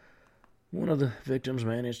 One of the victims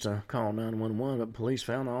managed to call 911, but police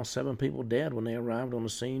found all 7 people dead when they arrived on the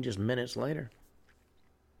scene just minutes later.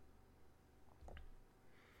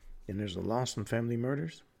 Then there's the Lawson family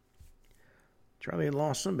murders. Charlie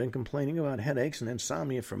Lawson had been complaining about headaches and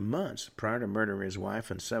insomnia for months prior to murdering his wife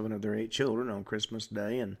and 7 of their 8 children on Christmas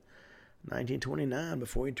Day in 1929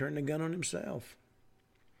 before he turned the gun on himself.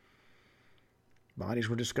 Bodies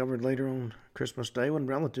were discovered later on Christmas Day when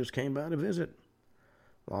relatives came by to visit.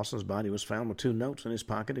 Lawson's body was found with 2 notes in his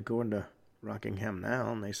pocket, according to Rockingham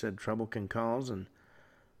Now, and they said trouble can cause and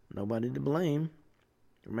nobody to blame.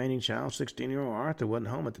 The remaining child, 16-year-old Arthur, wasn't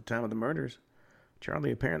home at the time of the murders.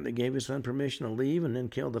 Charlie apparently gave his son permission to leave and then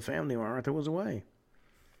killed the family while Arthur was away.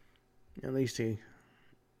 At least he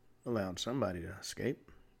allowed somebody to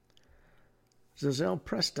escape. Giselle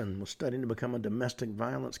Preston was studying to become a domestic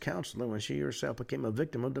violence counselor when she herself became a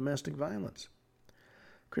victim of domestic violence.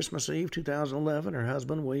 Christmas Eve 2011, her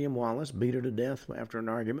husband, William Wallace, beat her to death after an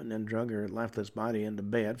argument and then drug her lifeless body into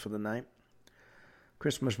bed for the night.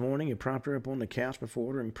 Christmas morning, he propped her up on the couch before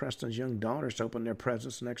ordering Preston's young daughters to open their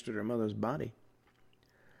presents next to their mother's body.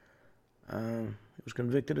 He was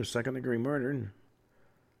convicted of second-degree murder and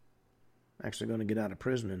actually going to get out of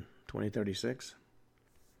prison in 2036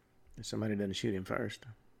 if somebody doesn't shoot him first.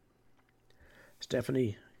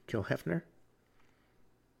 Stephanie Kilhefner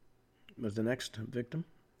was the next victim.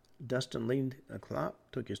 Dustin Lee Klopp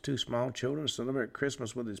took his 2 small children to celebrate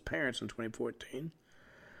Christmas with his parents in 2014.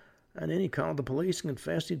 And then he called the police and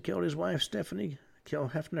confessed he'd killed his wife, Stephanie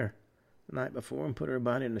Kilhefner, the night before and put her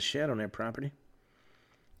body in the shed on their property.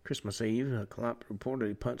 Christmas Eve, Klopp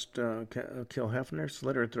reportedly punched Kilhefner,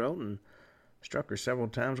 slit her throat, and struck her several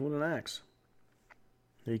times with an axe.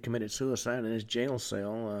 He committed suicide in his jail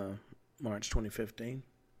cell March 2015.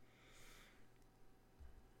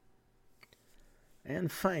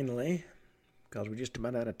 And finally, because we're just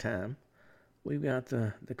about out of time, we've got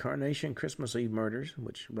the Carnation Christmas Eve murders,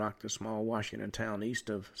 which rocked a small Washington town east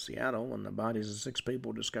of Seattle when the bodies of 6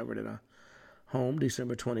 people discovered at a home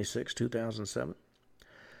December 26, 2007.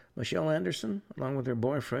 Michelle Anderson, along with her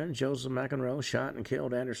boyfriend, Joseph McEnroe, shot and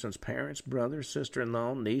killed Anderson's parents, brother,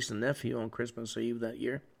 sister-in-law, niece, and nephew on Christmas Eve that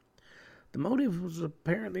year. The motive was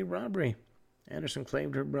apparently robbery. Anderson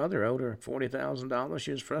claimed her brother owed her $40,000.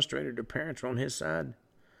 She was frustrated her parents were on his side.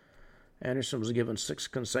 Anderson was given 6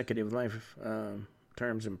 consecutive life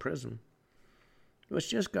terms in prison, which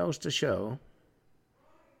just goes to show,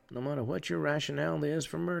 no matter what your rationale is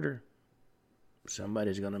for murder,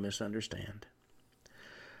 somebody's going to misunderstand.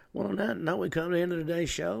 Well, on that note, we come to the end of today's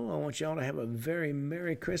show. I want y'all to have a very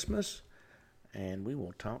Merry Christmas, and we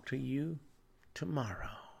will talk to you tomorrow.